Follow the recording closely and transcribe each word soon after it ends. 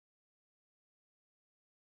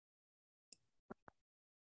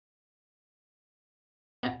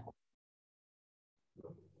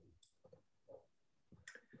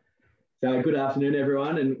So good afternoon,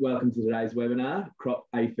 everyone, and welcome to today's webinar, Crop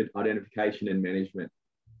Aphid Identification and Management,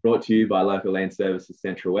 brought to you by Local Land Services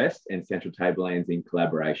Central West and Central Tablelands in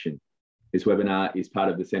collaboration. This webinar is part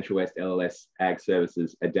of the Central West LLS Ag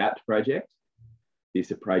Services ADAPT project.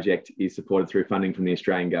 This project is supported through funding from the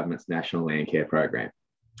Australian Government's National Landcare program.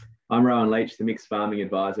 I'm Rowan Leach, the Mixed Farming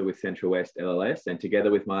Advisor with Central West LLS, and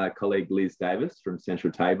together with my colleague Liz Davis from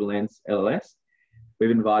Central Tablelands LLS, we've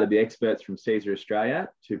invited the experts from Cesar Australia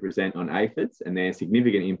to present on aphids and their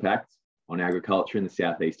significant impact on agriculture in the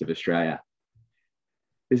southeast of Australia.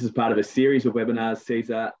 This is part of a series of webinars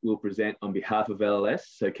Cesar will present on behalf of LLS,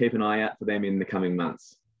 so keep an eye out for them in the coming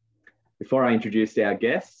months. Before I introduce our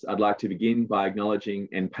guests, I'd like to begin by acknowledging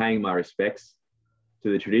and paying my respects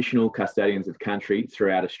to the traditional custodians of country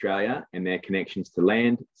throughout Australia and their connections to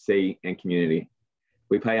land, sea and community.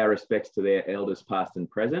 We pay our respects to their elders past and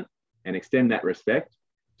present and extend that respect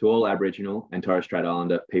to all Aboriginal and Torres Strait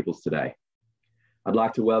Islander peoples today. I'd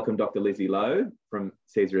like to welcome Dr. Lizzy Lowe from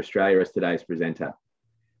Cesar Australia as today's presenter.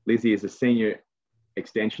 Lizzy is a Senior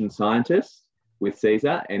Extension Scientist with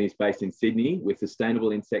Cesar and is based in Sydney with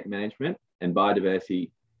sustainable insect management and biodiversity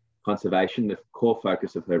conservation, the core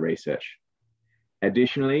focus of her research.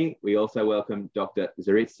 Additionally, we also welcome Dr.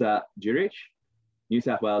 Zoricia Duric, New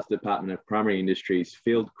South Wales Department of Primary Industries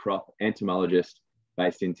Field Crop Entomologist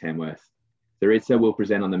based in Tamworth. Zoricia will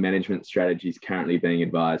present on the management strategies currently being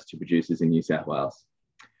advised to producers in New South Wales.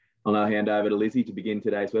 I'll now hand over to Lizzy to begin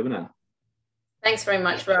today's webinar. Thanks very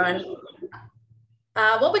much, Rowan.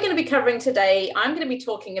 What we're going to be covering today, I'm going to be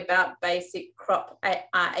talking about basic crop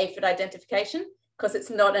aphid identification, because it's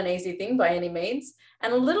not an easy thing by any means,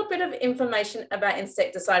 and a little bit of information about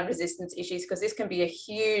insecticide resistance issues, because this can be a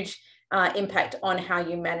huge impact on how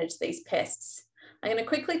you manage these pests. I'm going to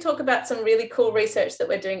quickly talk about some really cool research that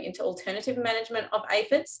we're doing into alternative management of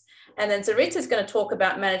aphids. And then Zoricia is going to talk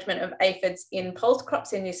about management of aphids in pulse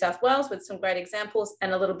crops in New South Wales with some great examples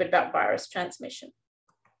and a little bit about virus transmission.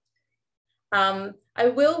 I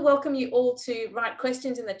will welcome you all to write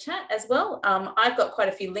questions in the chat as well. I've got quite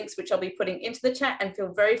a few links which I'll be putting into the chat, and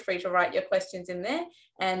feel very free to write your questions in there,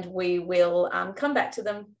 and we will come back to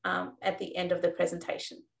them at the end of the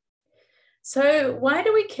presentation. So why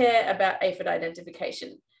do we care about aphid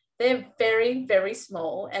identification? They're very, very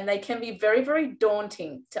small, and they can be very, very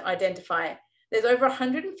daunting to identify. There's over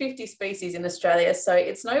 150 species in Australia, so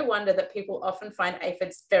it's no wonder that people often find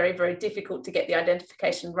aphids very, very difficult to get the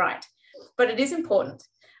identification right. But it is important.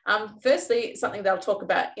 Firstly, something that I'll talk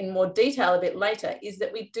about in more detail a bit later is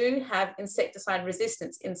that we do have insecticide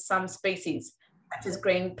resistance in some species, such as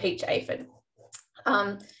green peach aphid.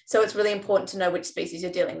 So it's really important to know which species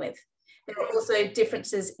you're dealing with. There are also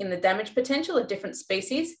differences in the damage potential of different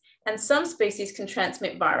species, and some species can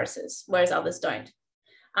transmit viruses, whereas others don't.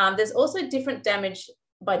 There's also different damage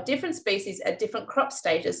by different species at different crop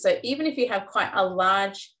stages. So even if you have quite a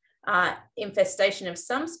large infestation of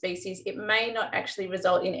some species, it may not actually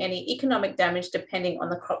result in any economic damage depending on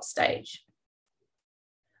the crop stage.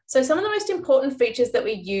 So some of the most important features that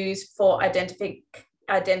we use for identifying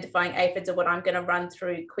aphids are what I'm going to run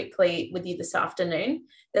through quickly with you this afternoon.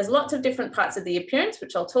 There's lots of different parts of the appearance,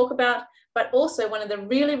 which I'll talk about, but also one of the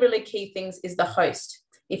really, really key things is the host.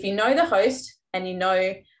 If you know the host and you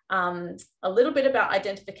know a little bit about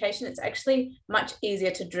identification, it's actually much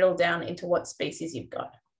easier to drill down into what species you've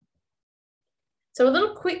got. So a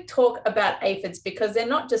little quick talk about aphids, because they're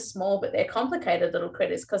not just small, but they're complicated little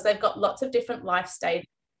critters, because they've got lots of different life stages.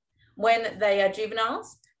 When they are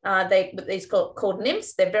juveniles, these called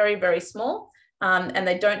nymphs, they're very, very small, and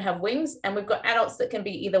they don't have wings. And we've got adults that can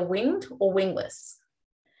be either winged or wingless.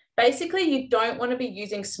 Basically, you don't want to be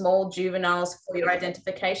using small juveniles for your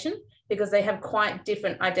identification, because they have quite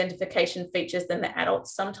different identification features than the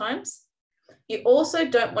adults sometimes. You also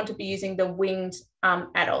don't want to be using the winged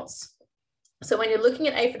adults. So when you're looking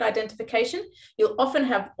at aphid identification, you'll often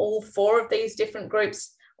have all four of these different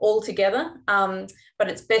groups all together, but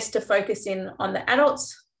it's best to focus in on the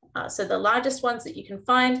adults. So the largest ones that you can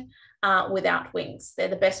find without wings. They're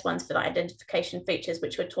the best ones for the identification features,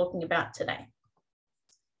 which we're talking about today.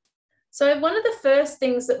 So one of the first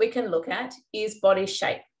things that we can look at is body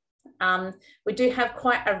shape. We do have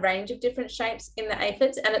quite a range of different shapes in the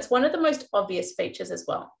aphids, and it's one of the most obvious features as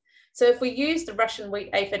well. So if we use the Russian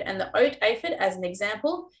wheat aphid and the oat aphid as an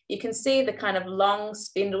example, you can see the kind of long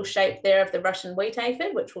spindle shape there of the Russian wheat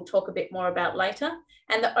aphid, which we'll talk a bit more about later.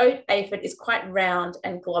 And the oat aphid is quite round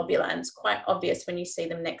and globular, and it's quite obvious when you see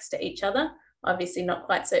them next to each other. Obviously not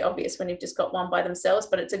quite so obvious when you've just got one by themselves,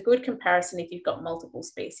 but it's a good comparison if you've got multiple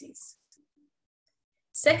species.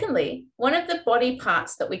 Secondly, one of the body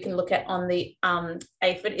parts that we can look at on the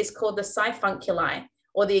aphid is called the sifunculi,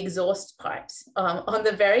 or the exhaust pipes on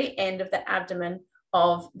the very end of the abdomen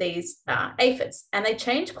of these aphids. And they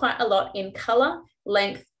change quite a lot in color,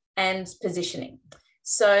 length, and positioning.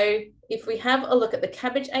 So if we have a look at the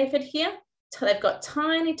cabbage aphid here, they've got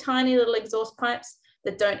tiny, tiny little exhaust pipes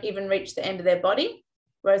that don't even reach the end of their body,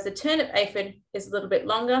 whereas the turnip aphid is a little bit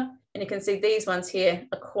longer, and you can see these ones here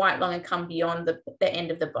are quite long and come beyond the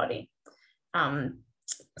end of the body.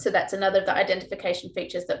 So that's another of the identification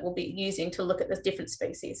features that we'll be using to look at the different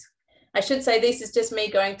species. I should say this is just me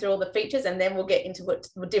going through all the features, and then we'll get into what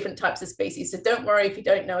different types of species. So don't worry if you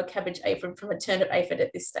don't know a cabbage aphid from a turnip aphid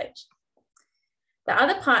at this stage. The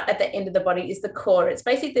other part at the end of the body is the core. It's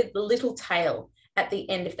basically the little tail at the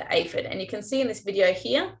end of the aphid. And you can see in this video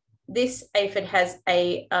here, this aphid has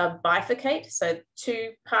a bifurcate, so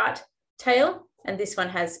two-part tail, and this one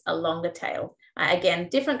has a longer tail. Again,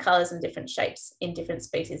 different colors and different shapes in different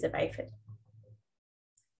species of aphid.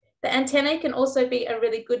 The antennae can also be a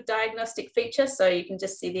really good diagnostic feature. So you can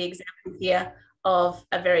just see the example here of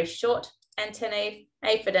a very short antennae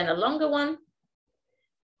aphid and a longer one.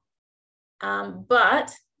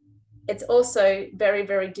 But it's also very,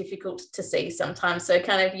 very difficult to see sometimes. So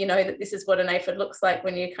kind of, you know, that this is what an aphid looks like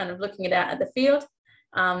when you're kind of looking it out at the field.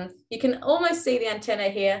 You can almost see the antenna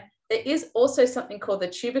here. There is also something called the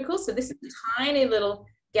tubercle. So this is a tiny little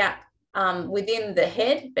gap within the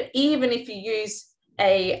head. But even if you use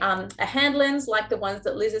a hand lens like the ones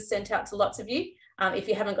that Liz has sent out to lots of you, if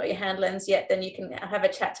you haven't got your hand lens yet, then you can have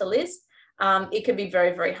a chat to Liz. It can be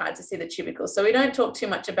very, very hard to see the tubercle. So we don't talk too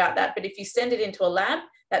much about that, but if you send it into a lab,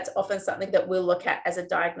 that's often something that we'll look at as a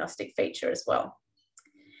diagnostic feature as well.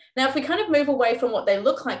 Now, if we kind of move away from what they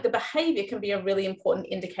look like, the behavior can be a really important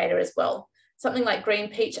indicator as well. Something like green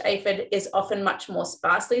peach aphid is often much more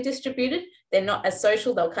sparsely distributed. They're not as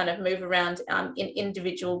social. They'll kind of move around in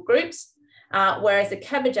individual groups, whereas the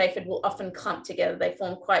cabbage aphid will often clump together. They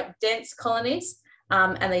form quite dense colonies,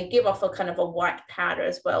 and they give off a kind of a white powder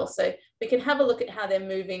as well. So we can have a look at how they're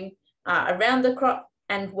moving around the crop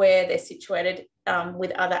and where they're situated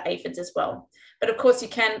with other aphids as well. But of course, you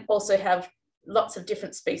can also have lots of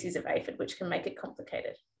different species of aphid, which can make it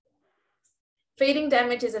complicated. Feeding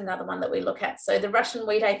damage is another one that we look at. So the Russian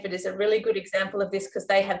wheat aphid is a really good example of this because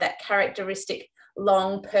they have that characteristic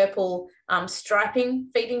long purple striping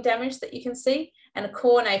feeding damage that you can see. And a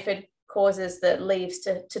corn aphid causes the leaves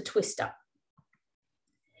to twist up.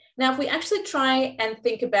 Now, if we actually try and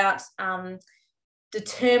think about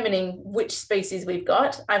determining which species we've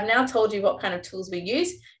got, I've now told you what kind of tools we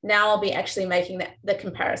use. Now I'll be actually making the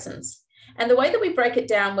comparisons. And the way that we break it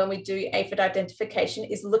down when we do aphid identification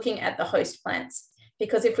is looking at the host plants.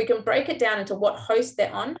 Because if we can break it down into what host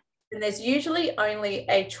they're on, then there's usually only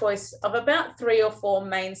a choice of about 3 or 4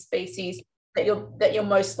 main species that you're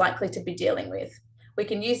most likely to be dealing with. We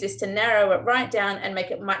can use this to narrow it right down and make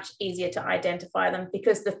it much easier to identify them,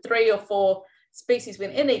 because the 3 or 4 species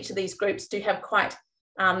within each of these groups do have quite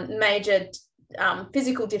major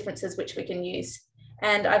physical differences which we can use.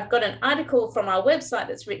 And I've got an article from our website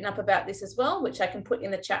that's written up about this as well, which I can put in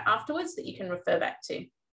the chat afterwards that you can refer back to.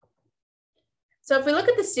 So if we look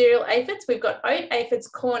at the cereal aphids, we've got oat aphids,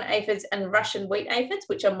 corn aphids, and Russian wheat aphids,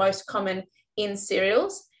 which are most common in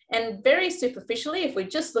cereals. And very superficially, if we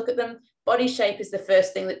just look at them, body shape is the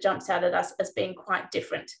first thing that jumps out at us as being quite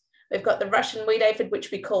different. We've got the Russian wheat aphid, which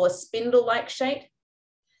we call a spindle-like shape.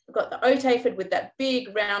 We've got the oat aphid with that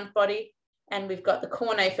big round body, and we've got the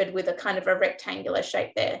corn aphid with a kind of a rectangular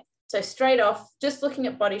shape there. So straight off, just looking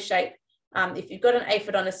at body shape, if you've got an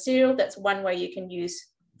aphid on a cereal, that's one way you can use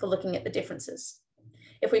for looking at the differences.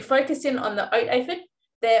 If we focus in on the oat aphid,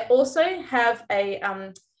 they also have a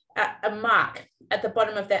mark at the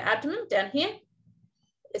bottom of their abdomen down here.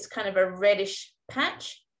 It's kind of a reddish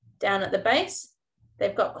patch down at the base.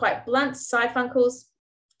 They've got quite blunt sifuncles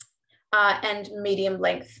and medium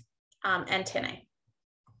length antennae.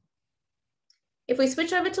 If we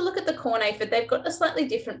switch over to look at the corn aphid, they've got a slightly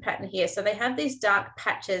different pattern here. So they have these dark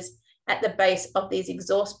patches at the base of these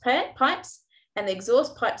exhaust pipes, and the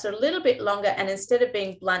exhaust pipes are a little bit longer, and instead of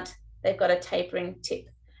being blunt, they've got a tapering tip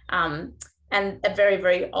and a very,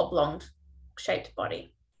 very oblong shaped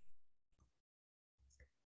body.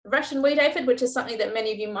 The Russian wheat aphid, which is something that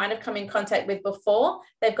many of you might have come in contact with before,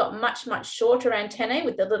 they've got much, much shorter antennae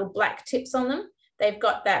with the little black tips on them. They've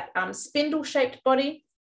got that spindle-shaped body,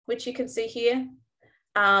 which you can see here.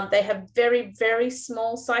 They have very, very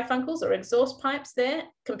small sifuncles or exhaust pipes there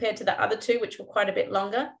compared to the other two, which were quite a bit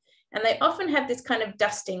longer. And they often have this kind of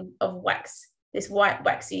dusting of wax, this white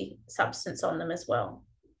waxy substance on them as well.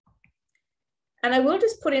 And I will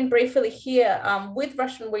just put in briefly here with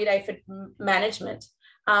Russian wheat aphid management,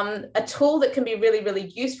 A tool that can be really, really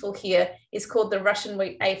useful here is called the Russian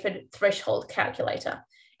wheat aphid threshold calculator.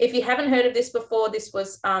 If you haven't heard of this before, this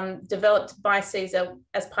was developed by Cesar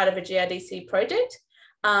as part of a GRDC project.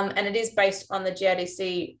 And it is based on the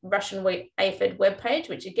GRDC Russian wheat aphid webpage,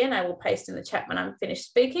 which again, I will paste in the chat when I'm finished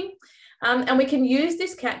speaking. And we can use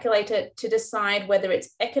this calculator to decide whether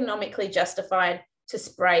it's economically justified to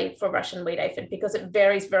spray for Russian wheat aphid, because it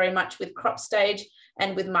varies very much with crop stage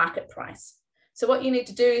and with market price. So what you need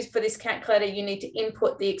to do is, for this calculator, you need to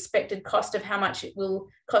input the expected cost of how much it will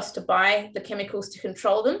cost to buy the chemicals to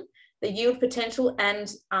control them, the yield potential,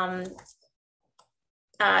 and and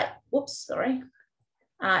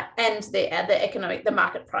the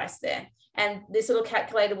market price there. And this little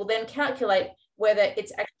calculator will then calculate whether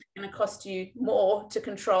it's actually going to cost you more to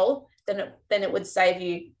control than it would save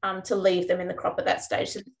you to leave them in the crop at that stage.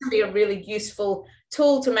 So this can be a really useful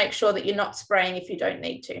tool to make sure that you're not spraying if you don't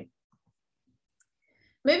need to.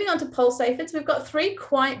 Moving on to pulse aphids, we've got three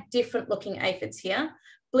quite different looking aphids here: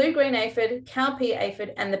 blue-green aphid, cowpea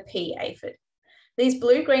aphid, and the pea aphid. These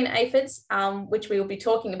blue-green aphids, which we will be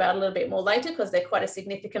talking about a little bit more later because they're quite a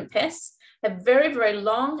significant pest, have very, very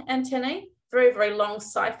long antennae, very, very long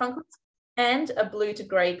siphuncle, and a blue to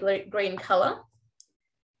green colour.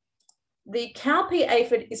 The cowpea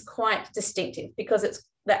aphid is quite distinctive because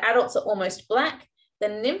the adults are almost black. The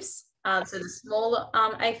nymphs, so the smaller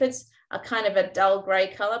aphids, are kind of a dull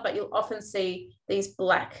grey colour, but you'll often see these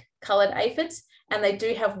black coloured aphids, and they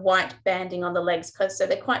do have white banding on the legs, so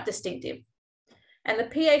they're quite distinctive. And the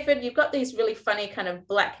pea aphid, you've got these really funny kind of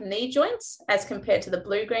black knee joints as compared to the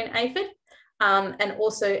blue-green aphid, and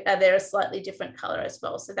also they're a slightly different colour as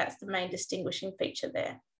well. So that's the main distinguishing feature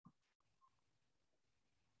there.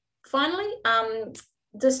 Finally,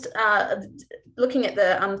 just looking at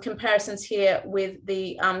the comparisons here with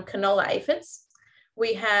the canola aphids,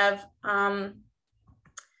 we have the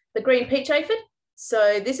green peach aphid.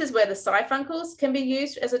 So this is where the siphuncules can be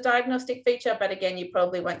used as a diagnostic feature, but again, you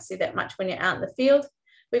probably won't see that much when you're out in the field.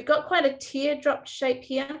 We've got quite a teardrop shape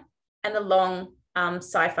here and the long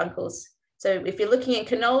siphuncules. So if you're looking in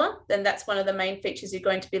canola, then that's one of the main features you're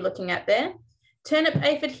going to be looking at there. Turnip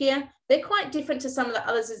aphid here, they're quite different to some of the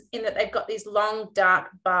others in that they've got these long dark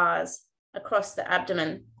bars across the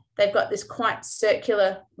abdomen. They've got this quite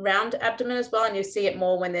circular round abdomen as well, and you'll see it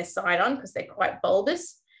more when they're side on because they're quite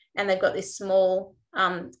bulbous. And they've got these small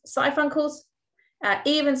siphuncules,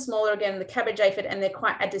 even smaller again, the cabbage aphid, and they're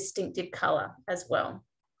quite a distinctive colour as well.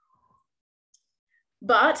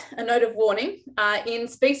 But a note of warning, in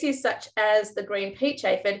species such as the green peach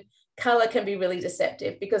aphid, colour can be really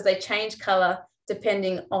deceptive because they change colour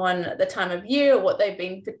depending on the time of year or what they've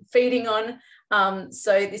been feeding on.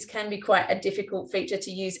 So this can be quite a difficult feature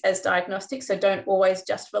to use as diagnostic, so don't always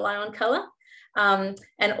just rely on colour.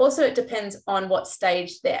 And also it depends on what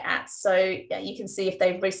stage they're at. So you can see if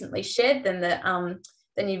they've recently shed,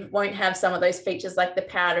 then you won't have some of those features like the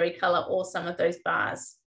powdery colour or some of those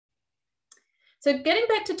bars. So getting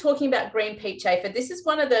back to talking about green peach aphid, this is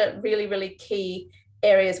one of the really, really key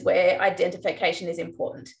areas where identification is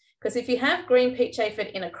important. Because if you have green peach aphid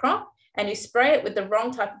in a crop and you spray it with the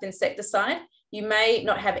wrong type of insecticide, you may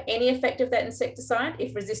not have any effect of that insecticide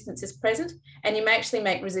if resistance is present, and you may actually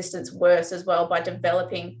make resistance worse as well by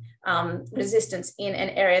developing resistance in an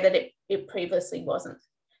area that it previously wasn't.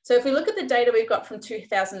 So if we look at the data we've got from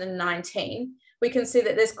 2019, we can see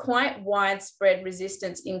that there's quite widespread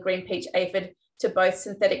resistance in green peach aphid to both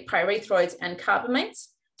synthetic pyrethroids and carbamates.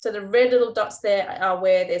 So the red little dots there are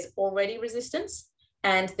where there's already resistance,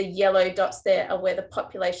 and the yellow dots there are where the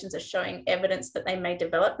populations are showing evidence that they may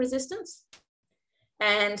develop resistance.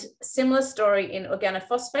 And similar story in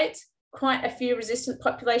organophosphates, quite a few resistant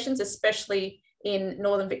populations, especially in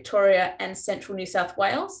northern Victoria and central New South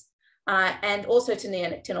Wales, and also to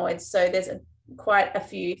neonicotinoids. So there's quite a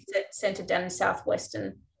few centred down in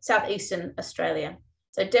southeastern Australia.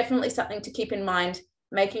 So definitely something to keep in mind,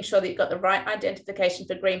 making sure that you've got the right identification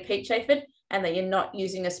for green peach aphid and that you're not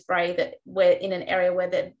using a spray that where in an area where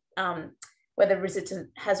the resistance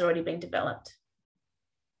has already been developed.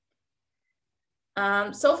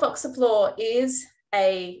 Sulfoxaflor is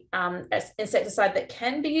an insecticide that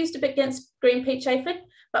can be used against green peach aphid,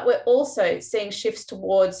 but we're also seeing shifts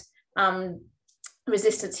towards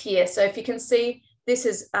resistance here. So if you can see, this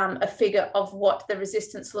is a figure of what the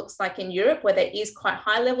resistance looks like in Europe, where there is quite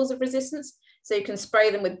high levels of resistance. So you can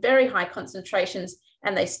spray them with very high concentrations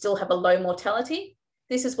and they still have a low mortality.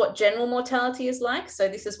 This is what general mortality is like. So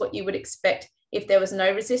this is what you would expect if there was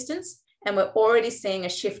no resistance. And we're already seeing a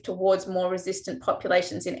shift towards more resistant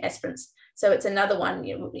populations in esperance. So it's another one,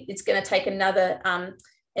 it's going to take another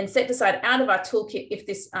insecticide out of our toolkit if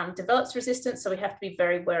this develops resistance. So we have to be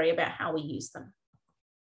very wary about how we use them.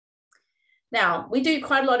 Now, we do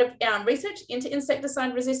quite a lot of research into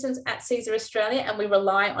insecticide resistance at Cesar Australia, and we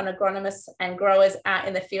rely on agronomists and growers out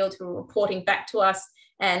in the field who are reporting back to us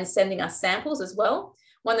and sending us samples as well.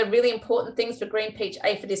 One of the really important things for green peach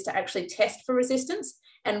aphid is to actually test for resistance.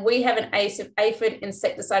 And we have an aphid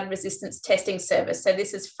insecticide resistance testing service. So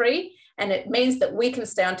this is free, and it means that we can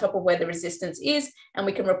stay on top of where the resistance is, and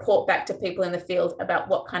we can report back to people in the field about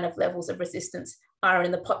what kind of levels of resistance are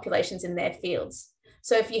in the populations in their fields.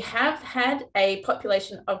 So if you have had a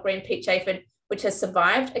population of green peach aphid which has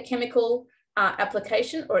survived a chemical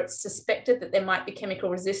application, or it's suspected that there might be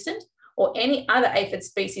chemical resistant, or any other aphid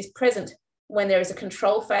species present when there is a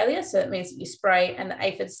control failure, so it means that you spray and the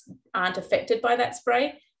aphids aren't affected by that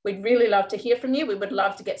spray, we'd really love to hear from you. We would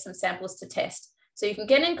love to get some samples to test. So you can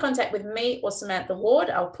get in contact with me or Samantha Ward.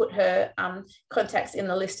 I'll put her contacts in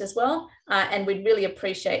the list as well. And we'd really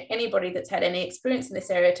appreciate anybody that's had any experience in this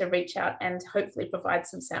area to reach out and hopefully provide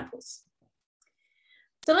some samples.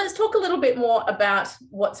 So let's talk a little bit more about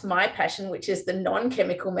what's my passion, which is the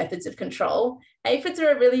non-chemical methods of control. Aphids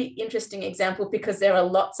are a really interesting example because there are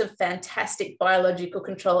lots of fantastic biological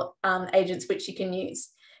control agents which you can use.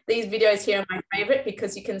 These videos here are my favorite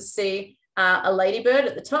because you can see a ladybird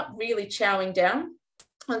at the top really chowing down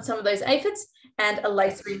on some of those aphids, and a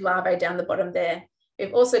lacewing larvae down the bottom there.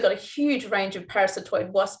 We've also got a huge range of parasitoid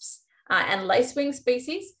wasps and lacewing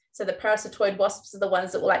species. So the parasitoid wasps are the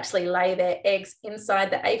ones that will actually lay their eggs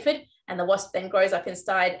inside the aphid, and the wasp then grows up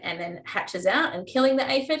inside and then hatches out and killing the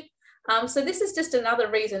aphid. So this is just another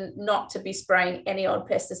reason not to be spraying any old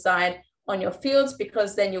pesticide on your fields,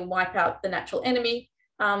 because then you'll wipe out the natural enemy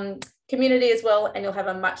community as well, and you'll have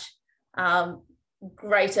a much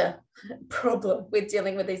greater problem with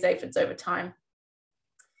dealing with these aphids over time.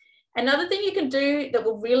 Another thing you can do that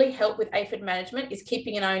will really help with aphid management is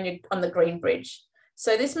keeping an eye on the green bridge.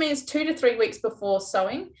 So this means 2 to 3 weeks before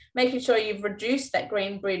sowing, making sure you've reduced that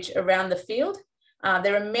green bridge around the field.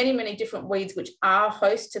 There are many, many different weeds which are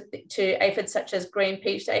host to aphids, such as green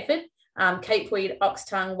peach aphid, capeweed,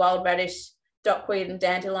 oxtongue, wild radish, dockweed, and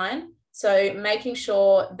dandelion. So making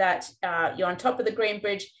sure that you're on top of the green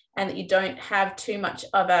bridge and that you don't have too much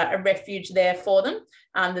of a refuge there for them,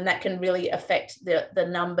 then that can really affect the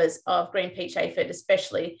numbers of green peach aphid,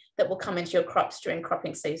 especially that will come into your crops during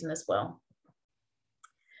cropping season as well.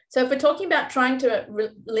 So if we're talking about trying to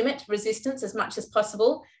limit resistance as much as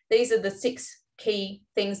possible, these are the 6 key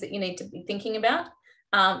things that you need to be thinking about.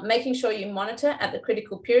 Making sure you monitor at the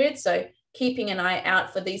critical period. So keeping an eye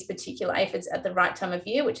out for these particular aphids at the right time of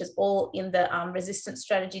year, which is all in the resistance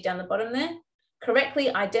strategy down the bottom there.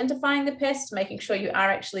 Correctly identifying the pests, making sure you are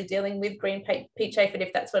actually dealing with green peach aphid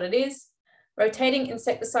if that's what it is. Rotating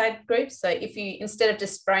insecticide groups. So if you, instead of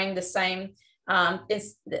just spraying the same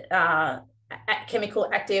chemical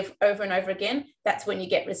active over and over again, that's when you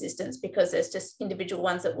get resistance, because there's just individual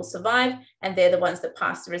ones that will survive and they're the ones that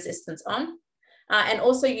pass the resistance on. And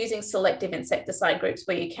also using selective insecticide groups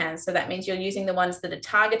where you can. So that means you're using the ones that are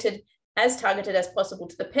targeted as possible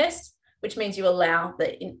to the pest, which means you allow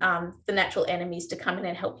the natural enemies to come in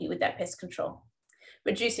and help you with that pest control.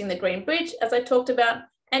 Reducing the green bridge, as I talked about,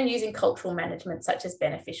 and using cultural management such as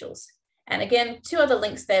beneficials. And again, 2 other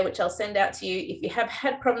links there, which I'll send out to you. If you have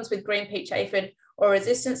had problems with green peach aphid or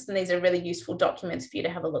resistance, then these are really useful documents for you to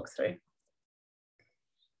have a look through.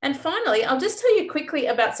 And finally, I'll just tell you quickly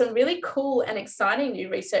about some really cool and exciting new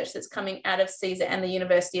research that's coming out of Cesar and the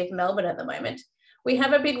University of Melbourne at the moment. We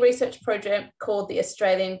have a big research project called the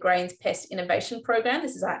Australian Grains Pest Innovation Program.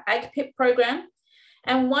 This is our AgPIP program.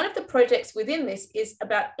 And one of the projects within this is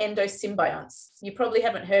about endosymbionts. You probably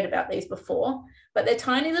haven't heard about these before, but they're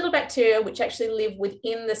tiny little bacteria which actually live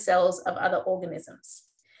within the cells of other organisms.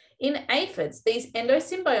 In aphids, these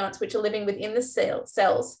endosymbionts, which are living within the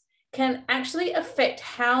cells, can actually affect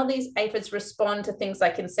how these aphids respond to things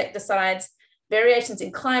like insecticides, variations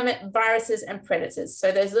in climate, viruses, and predators.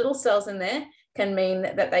 So those little cells in there can mean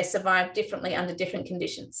that they survive differently under different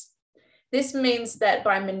conditions. This means that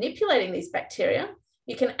by manipulating these bacteria,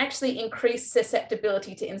 you can actually increase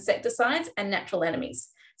susceptibility to insecticides and natural enemies.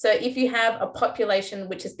 So if you have a population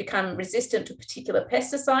which has become resistant to a particular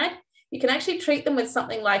pesticide, you can actually treat them with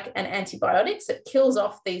something like an antibiotic that kills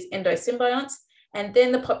off these endosymbionts, and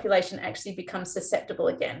then the population actually becomes susceptible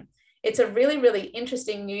again. It's a really, really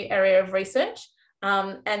interesting new area of research,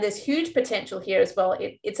 and there's huge potential here as well.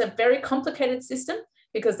 It's a very complicated system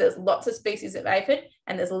because there's lots of species of aphid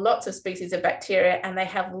and there's lots of species of bacteria, and they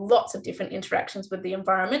have lots of different interactions with the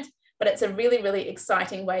environment. but it's a really, really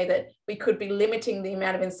exciting way that we could be limiting the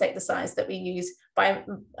amount of insecticides that we use by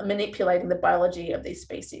manipulating the biology of these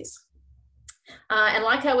species. And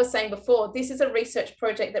like I was saying before, this is a research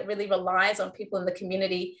project that really relies on people in the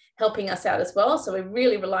community helping us out as well. So we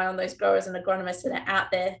really rely on those growers and agronomists that are out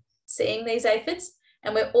there seeing these aphids.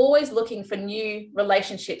 And we're always looking for new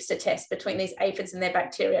relationships to test between these aphids and their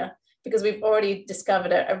bacteria, because we've already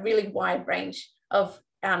discovered a really wide range of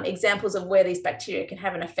examples of where these bacteria can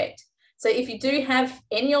have an effect. So if you do have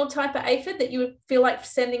any old type of aphid that you would feel like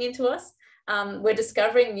sending into us, we're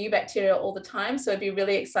discovering new bacteria all the time. So I'd be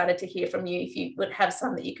really excited to hear from you if you would have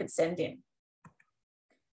some that you could send in.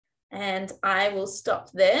 And I will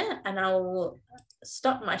stop there, and I will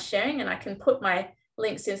stop my sharing, and I can put my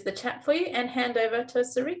links into the chat for you and hand over to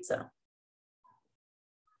Zoricia.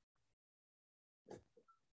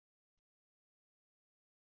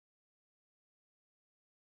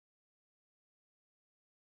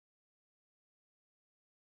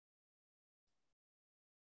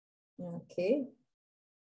 Okay.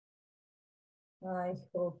 I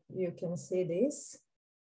hope you can see this.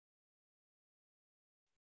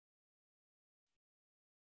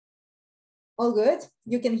 All good?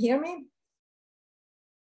 You can hear me?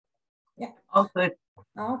 Yeah. All good.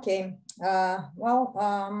 Okay. As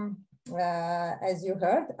you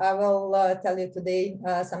heard, I will tell you today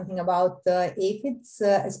something about aphids,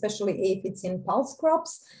 especially aphids in pulse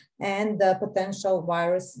crops, and potential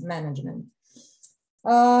virus management.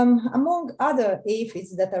 Among other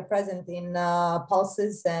aphids that are present in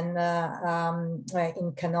pulses and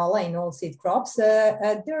in canola, in oilseed crops,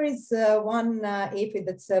 there is one aphid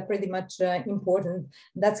that's pretty much important.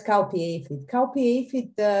 That's cowpea aphid. Cowpea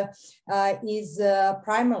aphid is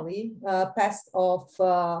primarily pest of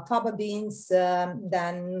faba beans,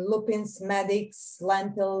 then lupins, medics,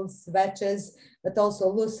 lentils, vetches, but also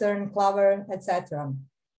lucerne, clover, etc.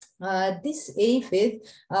 This aphid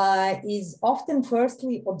is often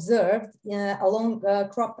firstly observed along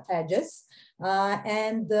crop edges,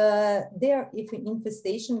 and their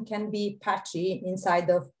infestation can be patchy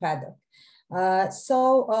inside of paddock.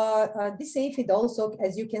 This aphid also,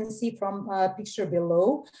 as you can see from picture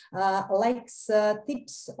below, likes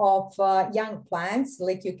tips of young plants,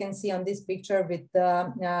 like you can see on this picture with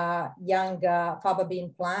young faba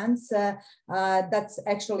bean plants. That's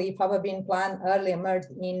actually faba bean plant early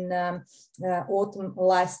emerged in autumn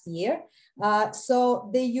last year. So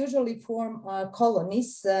they usually form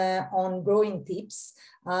colonies on growing tips,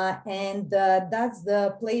 and that's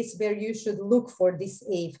the place where you should look for this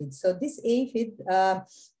aphid. So this aphid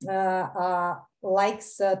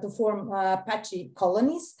likes to form patchy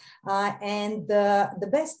colonies, and the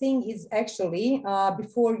best thing is actually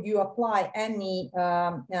before you apply any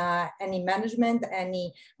management,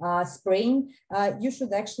 any spraying, you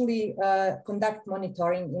should actually conduct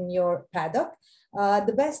monitoring in your paddock.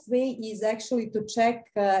 The best way is actually to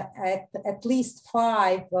check at least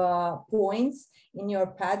 5 points in your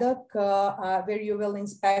paddock where you will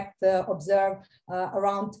inspect, observe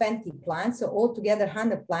around 20 plants, so altogether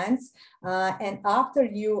 100 plants. And after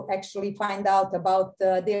you actually find out about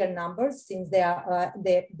their numbers, since they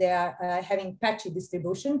are having patchy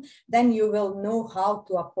distribution, then you will know how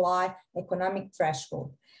to apply economic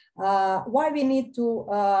threshold. Why we need to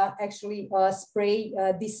actually spray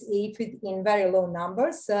this aphid in very low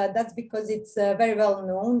numbers? That's because it's very well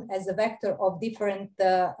known as a vector of different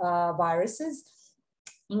viruses,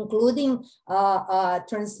 including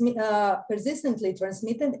persistently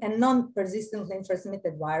transmitted and non-persistently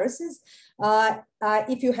transmitted viruses.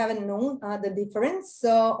 If you haven't known the difference,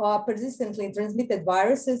 so persistently transmitted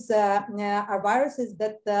viruses are viruses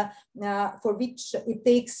that for which it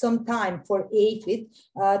takes some time for aphid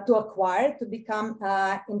to acquire, to become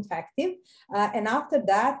infective. And after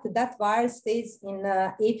that, that virus stays in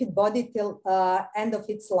aphid body till end of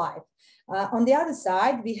its life. On the other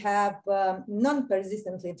side, we have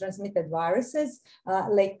non-persistently transmitted viruses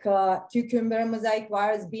like cucumber mosaic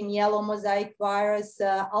virus, bean yellow mosaic virus,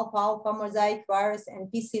 alfalfa mosaic virus, and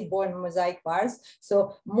pea seed-borne mosaic virus.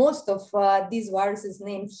 So most of these viruses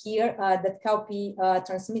named here that cowpea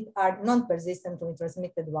transmit are non-persistently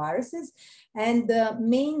transmitted viruses. And the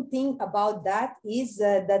main thing about that is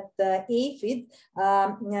that the aphid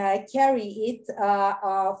carry it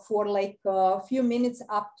for like a few minutes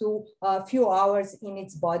up to a few hours in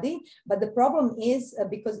its body. But the problem is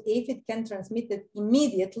because aphid can transmit it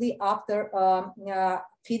immediately after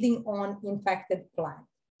feeding on infected plant.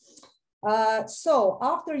 So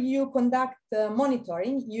after you conduct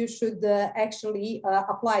monitoring, you should actually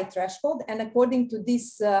apply threshold. And according to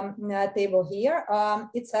this table here,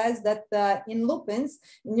 it says that in lupins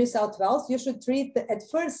in New South Wales, you should treat at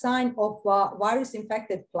first sign of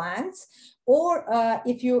virus-infected plants, or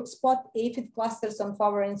if you spot aphid clusters on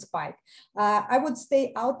flowering spike. I would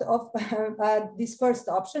stay out of this first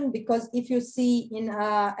option, because if you see in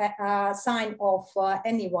a sign of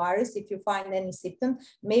any virus, if you find any symptom,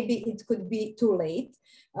 maybe it could be too late.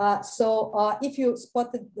 If you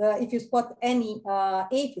spot any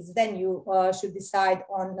aphids, then you should decide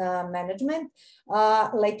on management,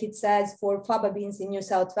 like it says for faba beans in New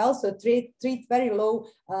South Wales. So treat very low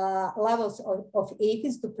levels of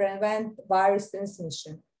aphids to prevent virus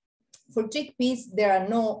transmission. For chickpeas, there are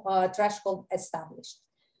no threshold established.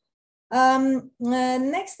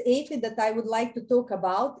 Next aphid that I would like to talk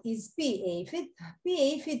about is pea aphid.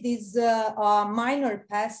 Pea aphid is a minor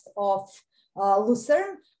pest of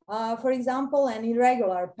lucerne, for example, an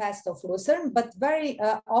irregular pest of lucerne, but very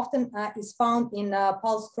often is found in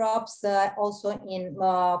pulse crops, also in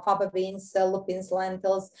faba beans, lupins,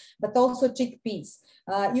 lentils, but also chickpeas.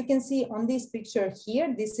 You can see on this picture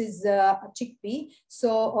here, this is a chickpea.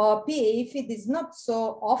 So pea aphid is not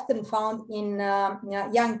so often found in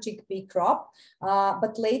young chickpea crop,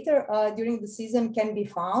 but later during the season can be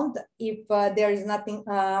found if there is nothing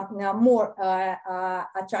more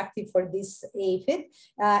attractive for this aphid.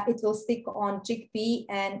 It will stick on chickpea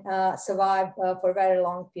and survive for a very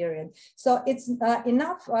long period. So it's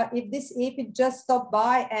enough if this aphid just stop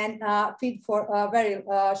by and feed for a very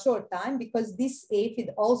short time, because this aphid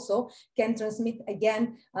also can transmit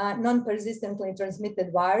again non-persistently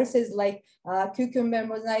transmitted viruses like cucumber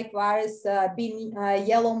mosaic virus, bean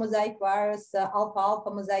yellow mosaic virus, alfalfa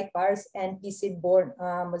mosaic virus, and pea seed-borne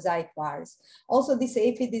mosaic virus. Also, this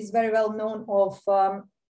aphid is very well known of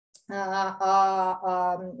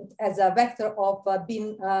as a vector of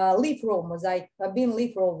bean leaf roll mosaic, bean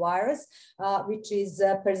leaf roll virus, which is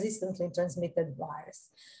persistently transmitted virus.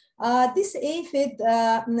 This aphid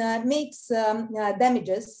makes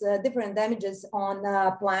damages, different damages on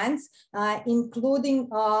plants, including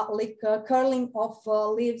like curling of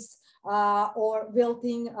leaves, or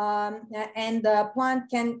wilting, and the plant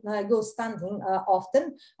can go stunting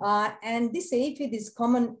often. And this aphid is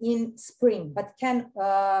common in spring, but can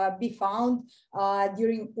be found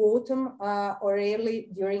during autumn or early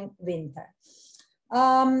during winter.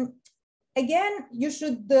 Again, you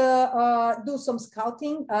should do some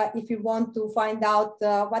scouting if you want to find out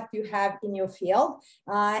what you have in your field.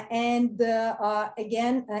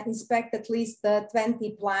 Again, inspect at least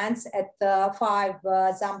 20 plants at 5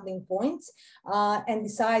 sampling points and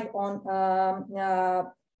decide on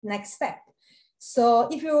next step. So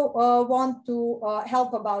if you want to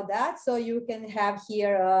help about that, so you can have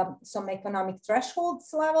here some economic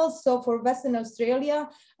thresholds levels. So for Western Australia,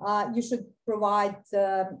 you should provide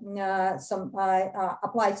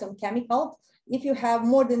apply some chemicals if you have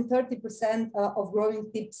more than 30% of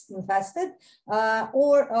growing tips infested,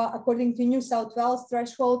 or according to New South Wales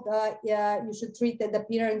threshold, you should treat the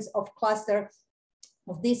appearance of cluster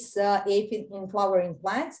of this aphid in flowering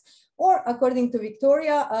plants. Or according to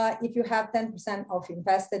Victoria, if you have 10% of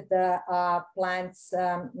infested plants,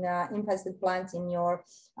 in your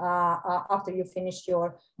after you finish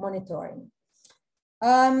your monitoring.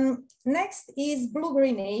 Next is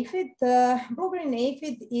blue-green aphid. Blue-green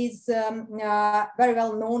aphid is very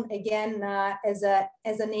well known again as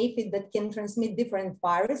an aphid that can transmit different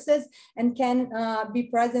viruses and can be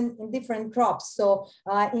present in different crops. So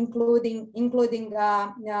including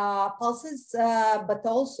pulses, but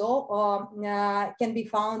also can be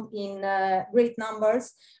found in great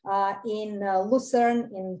numbers in lucerne,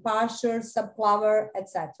 in pasture, subclover,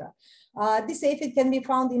 etc. This aphid can be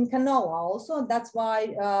found in canola also. That's why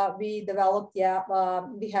we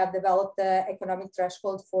have developed the economic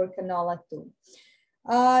threshold for canola too.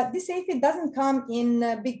 This aphid doesn't come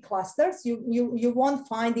in big clusters. You won't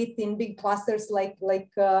find it in big clusters like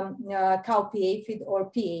cowpea aphid or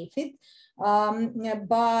pea aphid.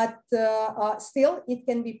 But still it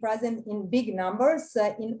can be present in big numbers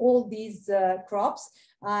in all these crops,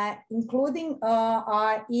 including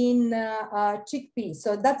in chickpea.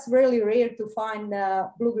 So that's really rare to find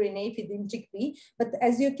blue-green aphid in chickpea. But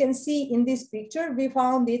as you can see in this picture, we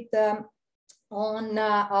found it on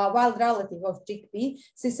a wild relative of chickpea,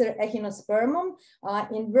 Cesar Australia,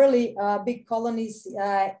 in really big colonies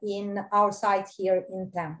in our site here in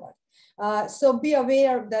Temple. So be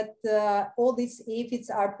aware that all these aphids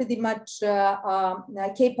are pretty much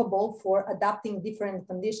capable for adapting different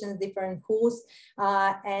conditions, different hosts,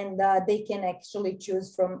 and they can actually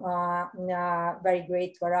choose from a very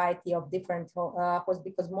great variety of different hosts,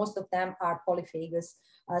 because most of them are polyphagous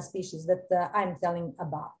species that I'm telling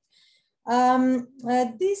about.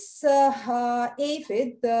 This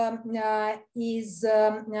aphid is,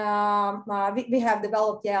 we have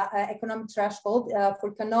developed economic threshold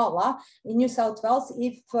for canola in New South Wales.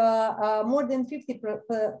 If more than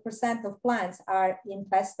 50% of plants are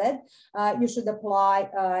infested, you should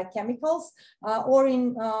apply chemicals, or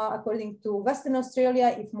in according to Western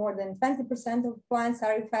Australia, if more than 20% of plants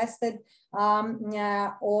are infested,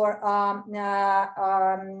 or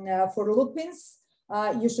for lupins,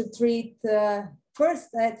 you should treat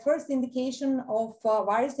first indication of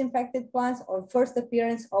virus infected plants or first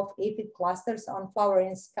appearance of aphid clusters on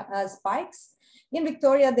flowering spikes. In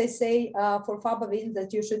Victoria, they say for faba beans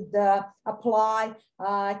that you should apply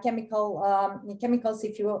chemicals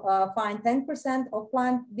if you find 10% of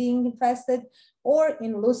plant being infested, or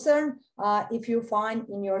in Lucerne, if you find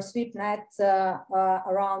in your sweep net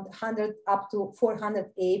around 100 up to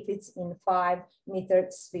 400 aphids in 5-meter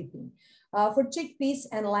sweeping. For chickpeas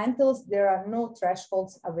and lentils, there are no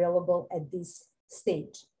thresholds available at this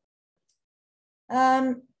stage.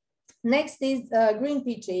 Next is green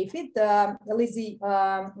peach aphid. Lizzy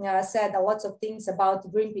said a lot of things about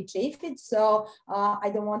green peach aphid, so I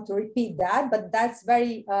don't want to repeat that, but that's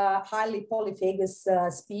very highly polyphagous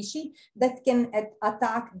species that can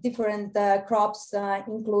attack different crops,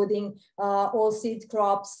 including oilseed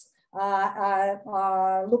crops,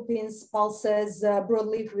 lupins, pulses,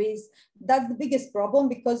 broadleaf weeds. That's the biggest problem,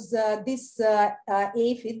 because this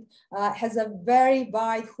aphid has a very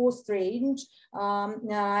wide host range,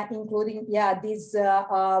 including these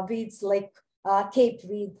weeds like cape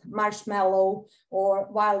weed, marshmallow, or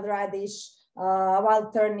wild radish,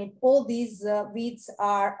 wild turnip. All these weeds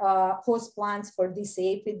are host plants for this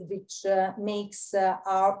aphid, which makes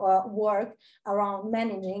our work around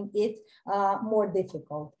managing it more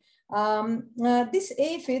difficult. This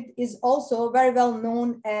aphid is also very well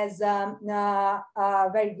known as a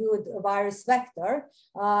very good virus vector.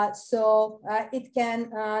 So it can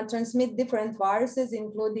transmit different viruses,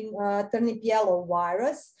 including turnip yellow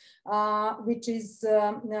virus, which is,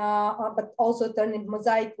 but also turnip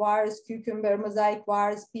mosaic virus, cucumber mosaic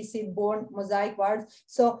virus, pea seed borne mosaic virus.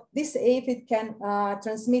 So this aphid can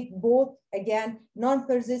transmit both, again,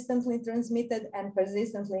 non-persistently transmitted and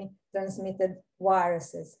persistently transmitted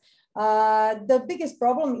viruses. The biggest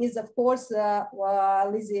problem is, of course,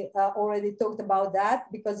 Lizzy already talked about that,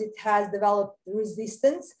 because it has developed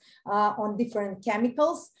resistance on different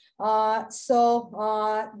chemicals. So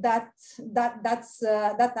that's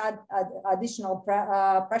additional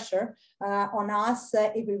pressure on us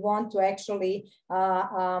if we want to actually,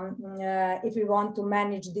 if we want to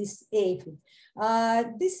manage this aphid.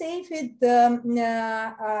 This aphid,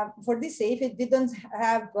 for this aphid, we don't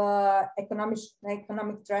have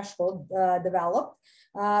economic threshold developed,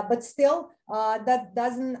 but still that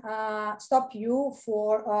doesn't stop you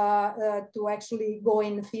for to actually go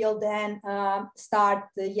in the field and start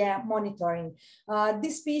monitoring.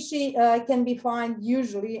 This species can be found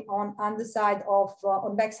usually on underside of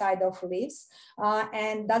on backside of leaves,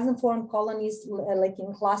 and doesn't form colonies like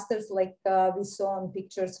in clusters like we saw in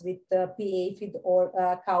pictures with pea aphid or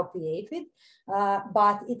cow pea aphid,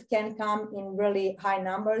 but it can come in really high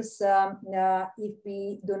numbers if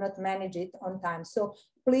we do not manage it on time. So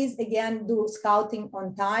please, again, do scouting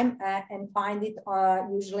on time and find it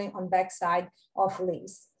usually on backside of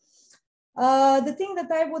leaves. The thing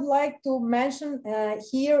that I would like to mention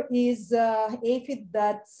here is aphid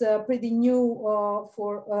that's pretty new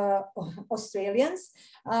for Australians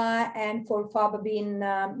and for faba bean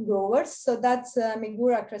growers. So that's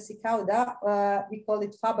Megura crassicauda. We call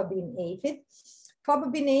it faba bean aphid.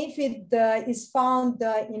 Faba bean aphid is found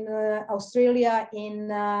in Australia in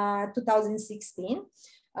 2016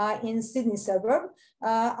 in Sydney suburb.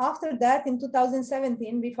 After that, in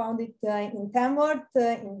 2017, we found it in Tamworth,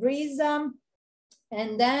 in Breeza,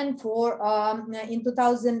 and then for in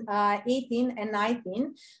 2018 and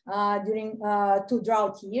 19, during 2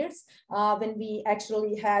 drought years, when we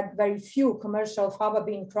actually had very few commercial faba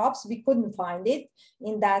bean crops, we couldn't find it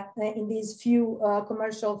in these few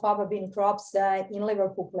commercial faba bean crops in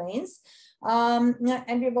Liverpool Plains.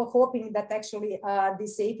 And we were hoping that actually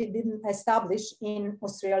this aphid didn't establish in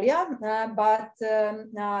Australia, but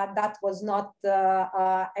that was not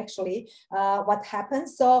actually what happened.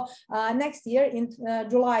 So next year in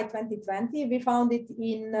July 2020, we found it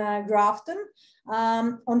in Grafton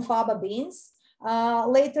on faba beans.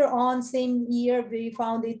 Later on, same year, we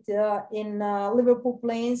found it in Liverpool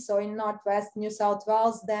Plains, so in northwest New South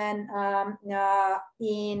Wales. Then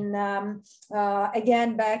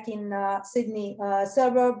again back in Sydney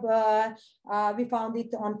suburb, we found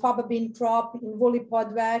it on faba bean crop, in woolly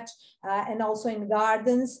podwatch, and also in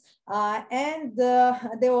gardens. And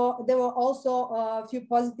there were also a few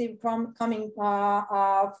positive coming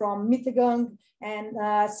from Mittagong and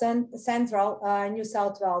central New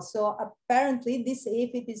South Wales. So apparently this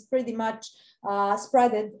aphid is pretty much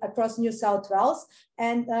spread across New South Wales,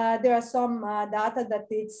 and there are some data that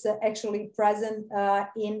it's actually present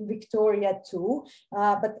in Victoria too,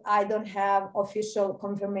 but I don't have official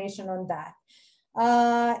confirmation on that.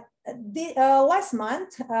 Last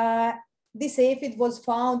month, this aphid was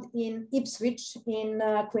found in Ipswich in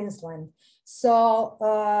Queensland. So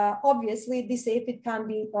obviously this aphid can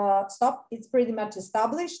be stopped. It's pretty much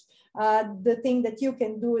established. The thing that you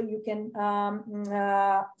can do, you can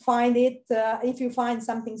find it if you find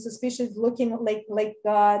something suspicious looking like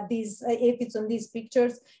these aphids on these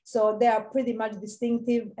pictures. So they are pretty much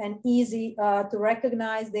distinctive and easy to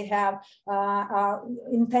recognize. They have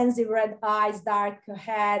intensive red eyes, dark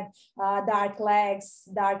head, dark legs,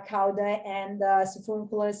 dark cauda, and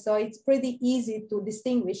siphunculus. So it's pretty easy to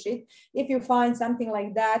distinguish it. If you find something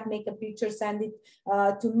like that, make a picture, send it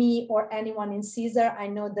to me or anyone in Cesar. I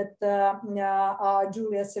know that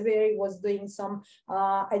Julia Severi was doing some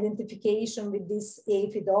identification with this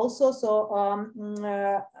aphid also. So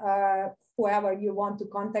whoever you want to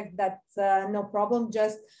contact, that's no problem.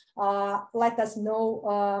 Just let us know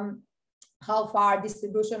how far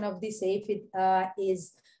distribution of this aphid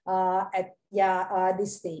is at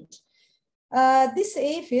this stage. This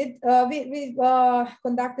aphid, we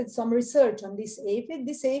conducted some research on this aphid.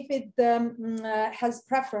 This aphid has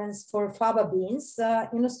preference for faba beans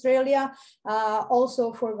in Australia,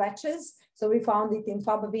 also for vetches. So we found it in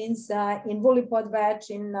faba beans, in woolly podwatch,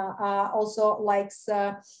 in also likes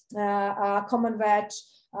common vetch,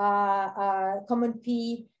 common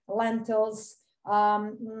pea, lentils,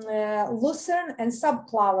 lucerne and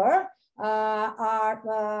subclover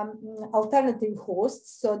are alternative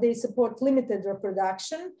hosts, so they support limited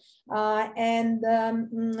reproduction, and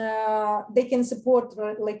they can support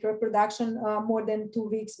like reproduction more than 2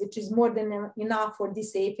 weeks, which is more than enough for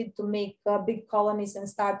this aphid to make big colonies and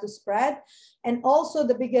start to spread. And also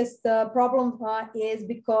the biggest problem is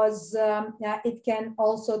because it can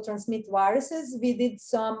also transmit viruses. We did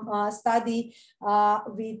some study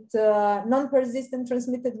with non-persistent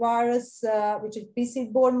transmitted virus, which is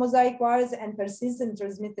pea-seed-borne mosaic virus, and persistent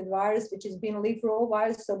transmitted virus, which is bean leaf roll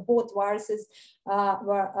virus. So both viruses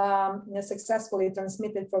were successfully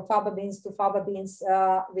transmitted from faba beans to faba beans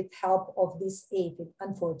with help of this aphid,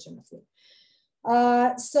 unfortunately.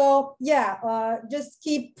 So yeah, just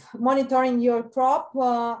keep monitoring your crop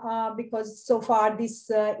because so far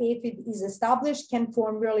this aphid is established, can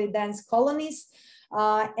form really dense colonies.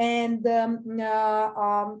 And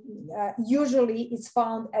usually it's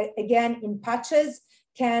found again in patches,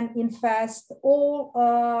 can infest all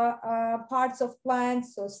parts of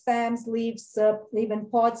plants, so stems, leaves, even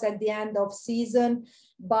pods at the end of season.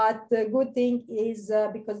 But the good thing is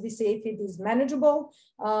because this aphid is manageable,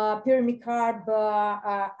 pyrimicarb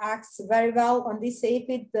acts very well on this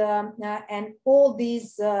aphid, and all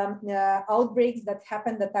these outbreaks that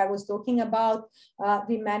happened that I was talking about,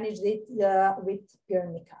 we managed it with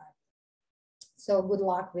pyrimicarb. So good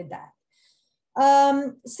luck with that.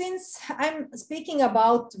 Since I'm speaking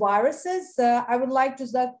about viruses, I would like to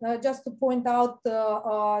just to point out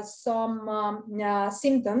some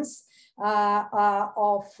symptoms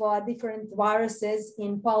of different viruses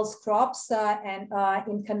in pulse crops and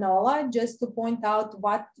in canola, just to point out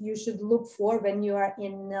what you should look for when you are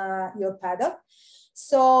in your paddock.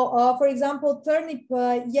 So, for example, turnip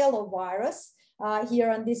yellow virus, here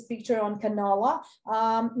on this picture on canola,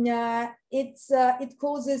 it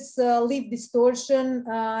causes leaf distortion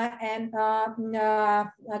and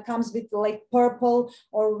comes with like purple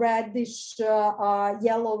or reddish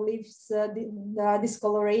yellow leaves,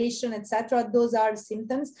 discoloration, etc. Those are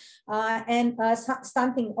symptoms, and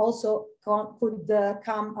stunting also could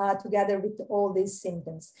come together with all these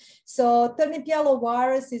symptoms. So turnip yellow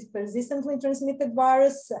virus is persistently transmitted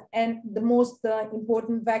virus, and the most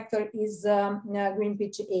important vector is green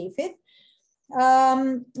pitch aphid.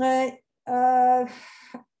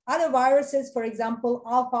 Other Other viruses, for example,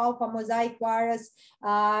 alfalfa mosaic virus,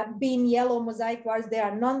 bean yellow mosaic virus, they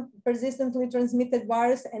are non-persistently transmitted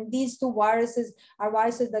virus, and these two viruses are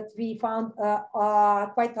viruses that we found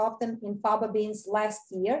quite often in faba beans last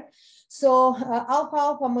year. So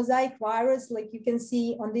alfalfa mosaic virus, like you can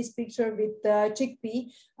see on this picture with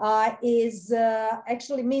chickpea, is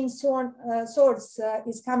actually main source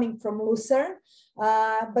is coming from lucerne,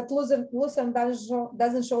 but lucerne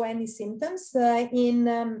doesn't show any symptoms.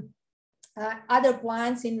 In other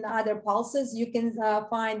plants, in other pulses, you can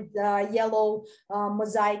find yellow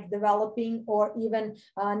mosaic developing, or even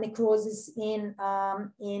necrosis in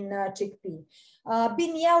chickpea.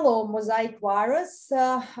 Bean yellow mosaic virus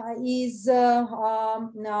is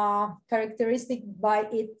characteristic by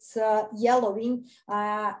its yellowing,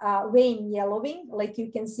 vein yellowing, like you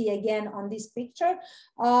can see again on this picture,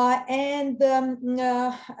 and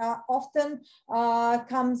often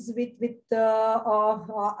comes with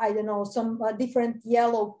I don't know, some different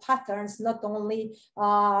yellow patterns, not only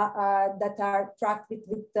that are tracked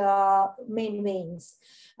with main veins.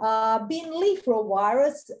 Bean leaf row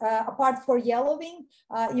virus, apart for yellowing,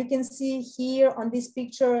 you can see here on this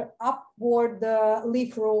picture upward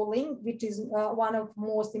leaf rolling, which is one of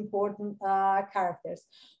most important characters.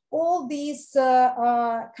 All these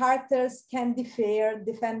characters can differ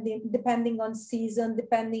depending on season,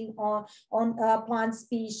 depending on plant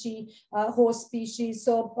species, host species.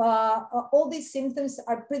 So all these symptoms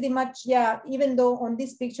are pretty much, yeah, even though on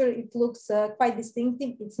this picture it looks quite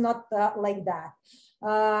distinctive, it's not like that.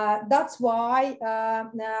 That's why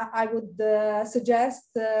I would suggest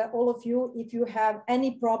all of you, if you have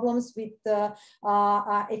any problems with,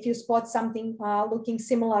 if you spot something looking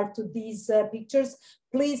similar to these pictures,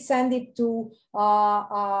 please send it to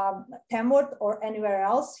Tamworth or anywhere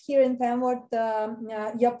else. Here in Tamworth,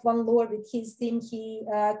 Joop van Loer with his team, he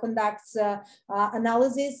conducts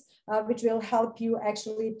analysis, which will help you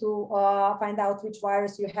actually to find out which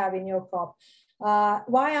virus you have in your crop.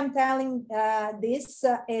 Why I'm telling this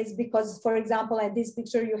is because, for example, in this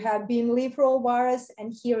picture, you have bean leaf roll virus,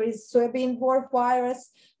 and here is soybean borer virus,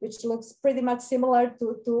 which looks pretty much similar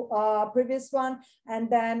to previous one, and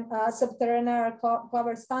then subterranean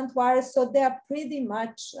clover stunt virus. So they are pretty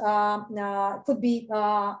much could be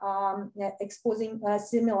exposing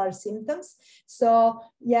similar symptoms. So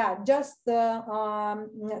yeah, just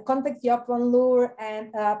contact Joop van Loer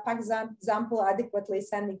and pack sample adequately,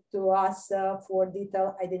 send it to us for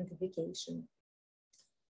detailed identification.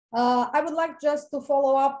 I would like just to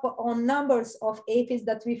follow up on numbers of aphids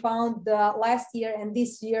that we found last year and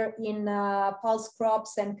this year in pulse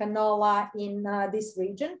crops and canola in this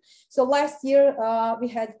region. So last year we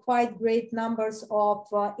had quite great numbers of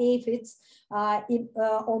aphids in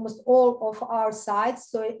almost all of our sites.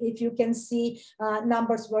 So if you can see,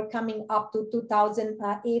 numbers were coming up to 2,000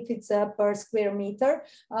 aphids per square meter.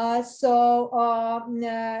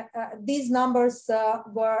 These numbers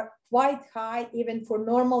were quite high even for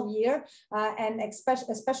normal year, and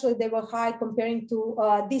especially they were high comparing to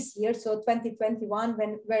this year, so 2021,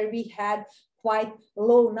 where we had quite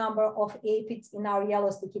low number of aphids in our yellow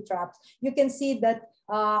sticky traps. You can see that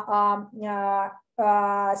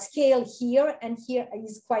scale here and here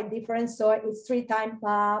is quite different, so it's 3 times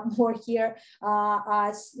more here.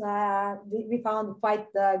 We found quite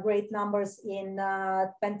great numbers in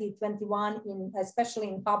 2021, especially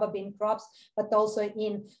in faba bean crops, but also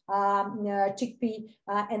in chickpea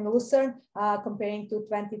and lucerne, comparing to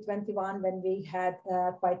 2021 when we had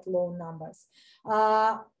quite low numbers.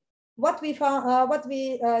 What we found,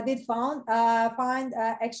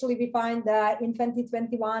 actually we find in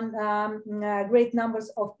 2021 great numbers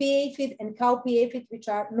of pea aphid and cow pea aphid, which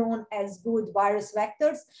are known as good virus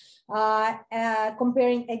vectors.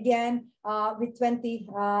 Comparing again with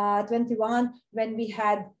 2021, when we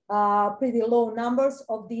had pretty low numbers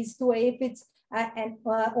of these two aphids, and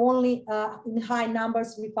only in high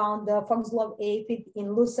numbers we found the foxglove aphid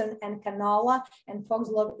in lucerne and canola, and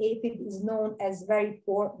foxglove aphid is known as very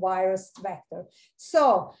poor virus vector.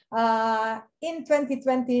 So in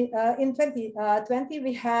 2020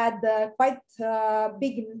 we had quite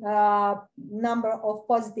big number of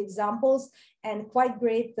positive samples and quite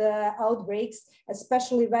great outbreaks,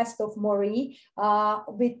 especially west of Moree,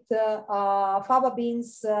 with faba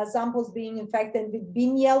beans samples being infected with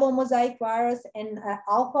bean yellow mosaic virus and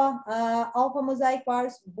alpha mosaic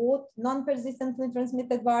virus, both non-persistently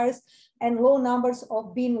transmitted virus, and low numbers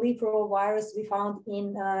of bean leaf roll virus we found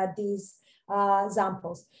in these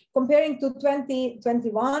samples. Comparing to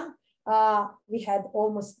 2021, we had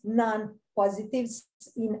almost none positives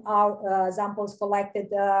in our samples collected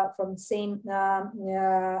from same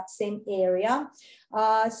area.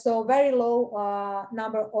 So very low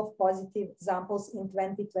number of positive samples in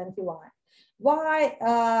 2021. Why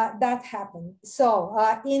that happened? So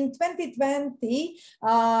in 2020,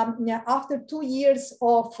 after 2 years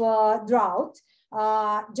of drought,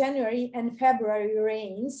 January and February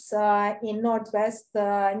rains in Northwest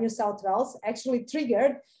New South Wales actually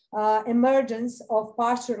triggered emergence of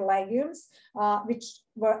pasture legumes, which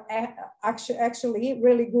were actually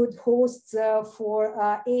really good hosts for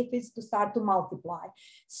aphids to start to multiply.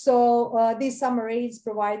 So these summer rains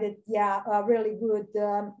provided, really good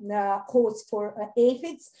hosts for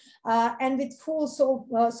aphids. And with full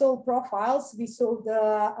soil profiles, we saw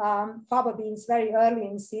the faba beans very early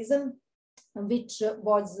in season, which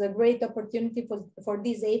was a great opportunity for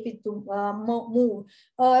these aphids to move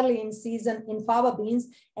early in season in faba beans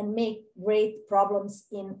and make great problems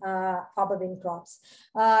in faba bean crops.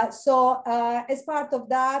 So as part of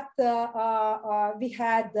that, we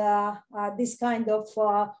had this kind of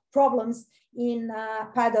problems in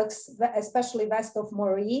paddocks, especially west of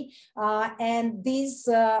Moree, and these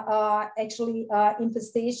actually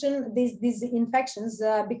infestation, these infections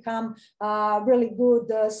become really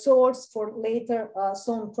good source for later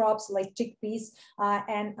sown crops like chickpeas,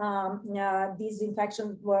 and these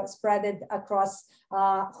infections were spreaded across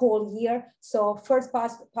whole year. So first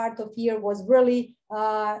part of year was really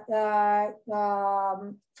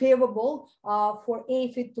favorable for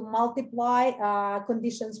aphid to multiply.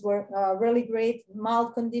 Conditions were really great,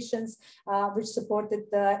 mild conditions, which supported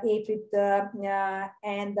the aphid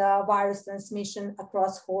and virus transmission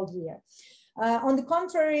across whole year. On the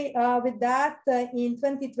contrary, with that, in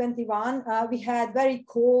 2021, we had very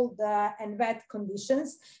cold and wet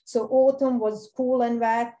conditions. So autumn was cool and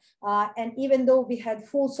wet. And even though we had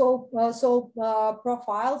full soil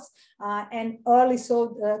profiles and early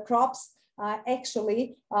sowed crops,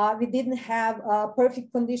 actually, we didn't have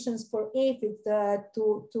perfect conditions for aphid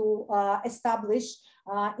to establish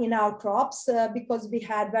in our crops because we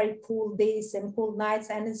had very cool days and cool nights,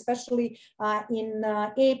 and especially in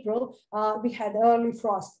April, we had early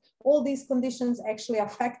frost. All these conditions actually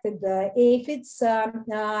affected the aphids,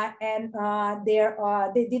 and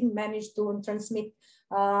they didn't manage to transmit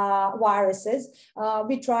viruses.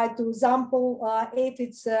 We tried to sample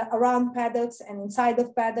aphids around paddocks and inside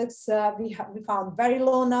of paddocks. We found very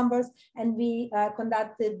low numbers, and we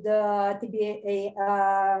conducted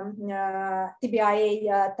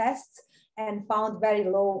TBIA tests and found very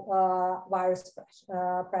low virus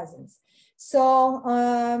presence. So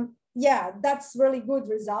yeah, that's really good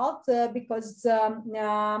result because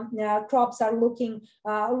crops are looking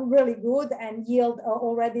really good and yield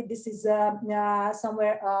already. This is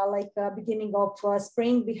somewhere like beginning of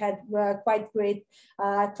spring. We had quite great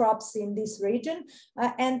crops in this region.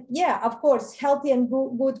 And yeah, of course, healthy and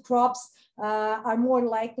good crops are more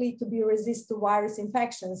likely to be resistant to virus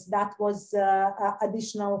infections. That was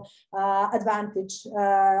additional advantage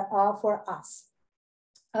for us.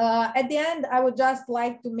 At the end, I would just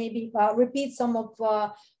like to maybe repeat some of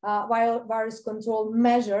virus control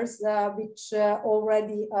measures which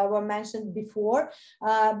already were mentioned before,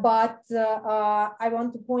 but I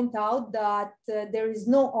want to point out that there is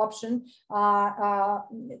no option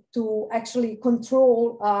to actually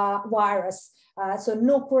control virus. So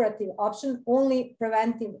no curative option, only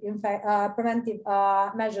preventive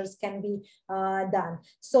measures can be done.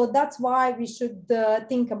 So that's why we should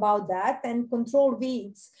think about that and control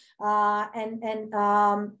weeds and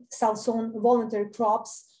self-sown voluntary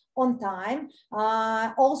crops on time.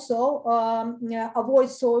 Also, avoid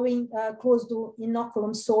sowing close to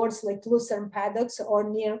inoculum source like lucerne paddocks or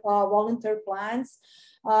near voluntary plants.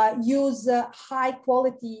 Use high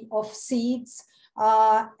quality of seeds.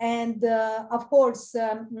 And of course,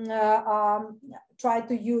 try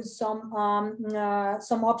to use some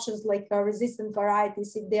options like resistant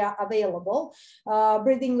varieties if they are available.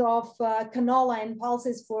 Breeding of canola and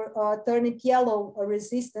pulses for turnip yellow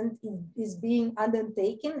resistant is being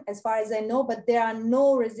undertaken as far as I know, but there are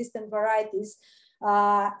no resistant varieties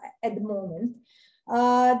at the moment.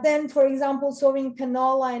 Then, for example, sowing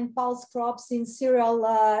canola and pulse crops in cereal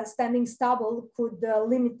standing stubble could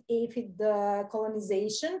limit aphid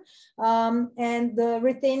colonization, and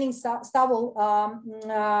retaining stubble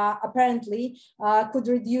apparently could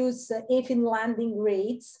reduce aphid landing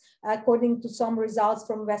rates, according to some results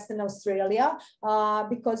from Western Australia,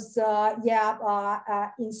 because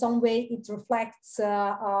in some way it reflects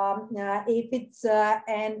aphids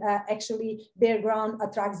and actually bare ground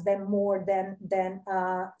attracts them more than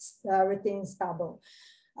retaining stubble.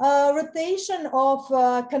 Rotation of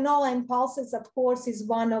canola and pulses, of course, is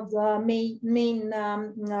one of the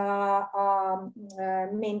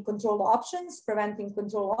main control options, preventing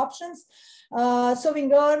control options.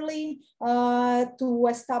 Sowing early to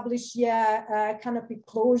establish canopy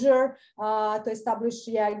closure, to establish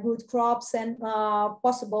good crops, and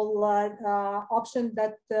possible option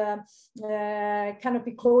that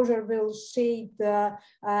canopy closure will shade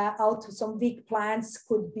out some weak plants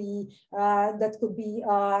could be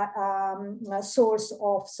a source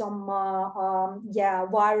of some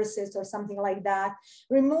viruses or something like that.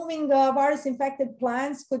 Removing virus infected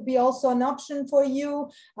plants could be also an option for you.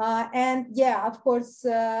 And of course,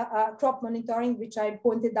 crop monitoring, which I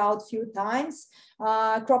pointed out a few times,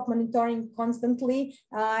 crop monitoring constantly.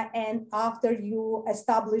 And after you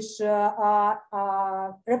establish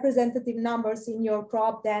representative numbers in your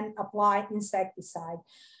crop, then apply insecticide.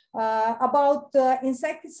 About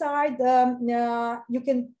insecticide, you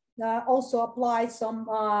can also apply some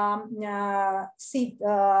seed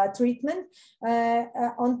treatment.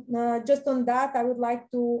 Just on that, I would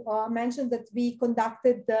like to mention that we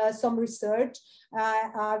conducted some research.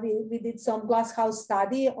 We did some glasshouse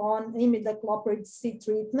study on imidacloprid seed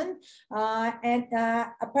treatment, and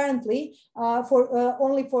apparently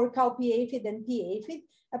only for cowpea aphid and pea aphid.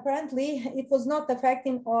 Apparently, it was not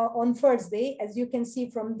affecting on first day. As you can see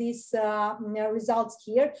from these results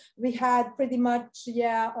here, we had pretty much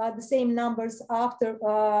the same numbers after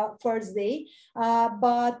first day,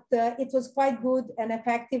 but it was quite good and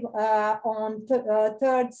effective on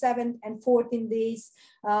 3rd, 7th, and 14 days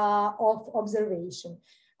of observation.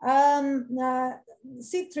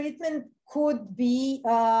 Seed treatment could be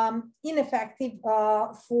ineffective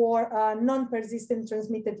for non-persistent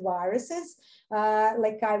transmitted viruses,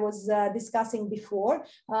 like I was discussing before,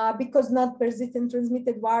 because non-persistent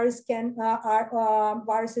transmitted virus are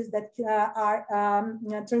viruses that are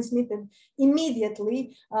transmitted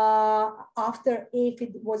immediately after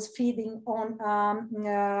aphid was feeding on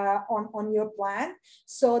your plant.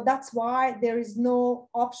 So that's why there is no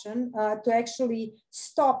option to actually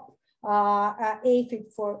stop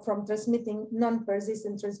aphid from transmitting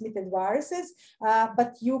non-persistent transmitted viruses,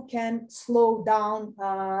 but you can slow down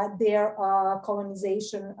their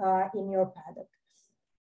colonization in your paddock.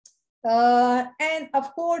 And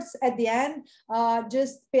of course, at the end,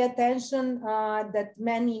 just pay attention that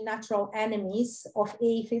many natural enemies of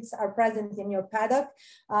aphids are present in your paddock.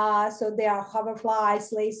 So there are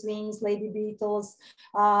hoverflies, lacewings, lady beetles,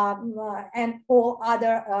 and all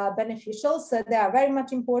other beneficials. So they are very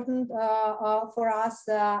much important for us.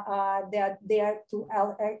 They are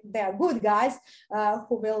good guys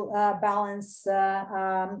who will balance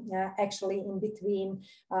actually in between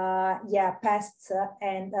pests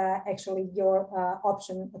and actually your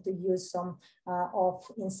option to use some of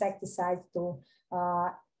insecticides to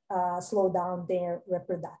slow down their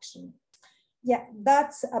reproduction. Yeah,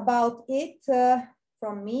 that's about it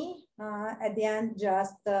from me. At the end,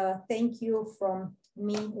 just thank you from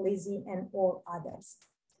me, Lizzy, and all others.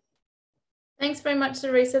 Thanks very much,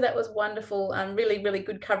 Zoricia. That was wonderful. Really, really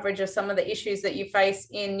good coverage of some of the issues that you face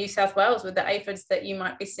in New South Wales with the aphids that you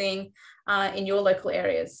might be seeing in your local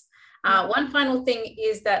areas. One final thing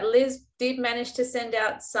is that Liz did manage to send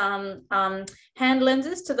out some hand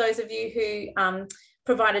lenses to those of you who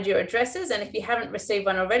provided your addresses. And if you haven't received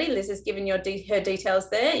one already, Liz has given her details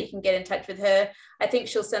there. You can get in touch with her. I think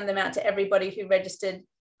she'll send them out to everybody who registered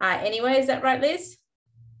anyway. Is that right, Liz?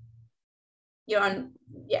 You're on,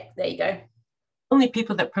 yeah, there you go. Only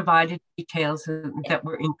people that provided details that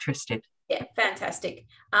were interested. Yeah, fantastic.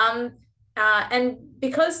 And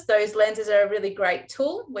because those lenses are a really great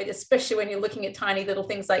tool, especially when you're looking at tiny little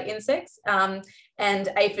things like insects and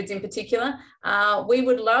aphids in particular, we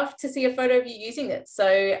would love to see a photo of you using it. So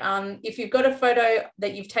if you've got a photo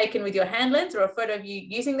that you've taken with your hand lens or a photo of you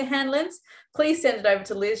using the hand lens, please send it over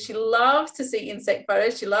to Liz. She loves to see insect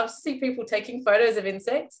photos. She loves to see people taking photos of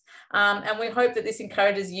insects. And we hope that this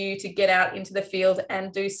encourages you to get out into the field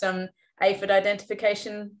and do some aphid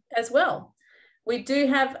identification as well. We do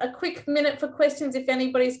have a quick minute for questions if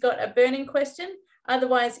anybody's got a burning question.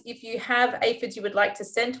 Otherwise, if you have aphids you would like to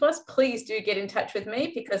send to us, please do get in touch with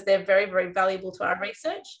me because they're very, very valuable to our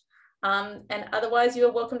research. And otherwise, you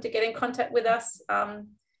are welcome to get in contact with us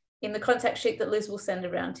in the contact sheet that Liz will send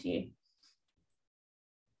around to you.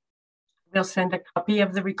 We'll send a copy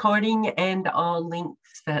of the recording and all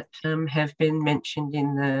links that have been mentioned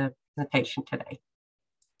in the presentation today.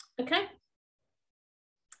 Okay.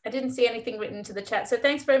 I didn't see anything written into the chat. So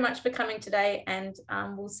thanks very much for coming today, and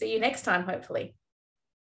we'll see you next time, hopefully.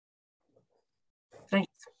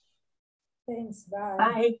 Thanks. Thanks, bye.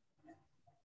 Bye.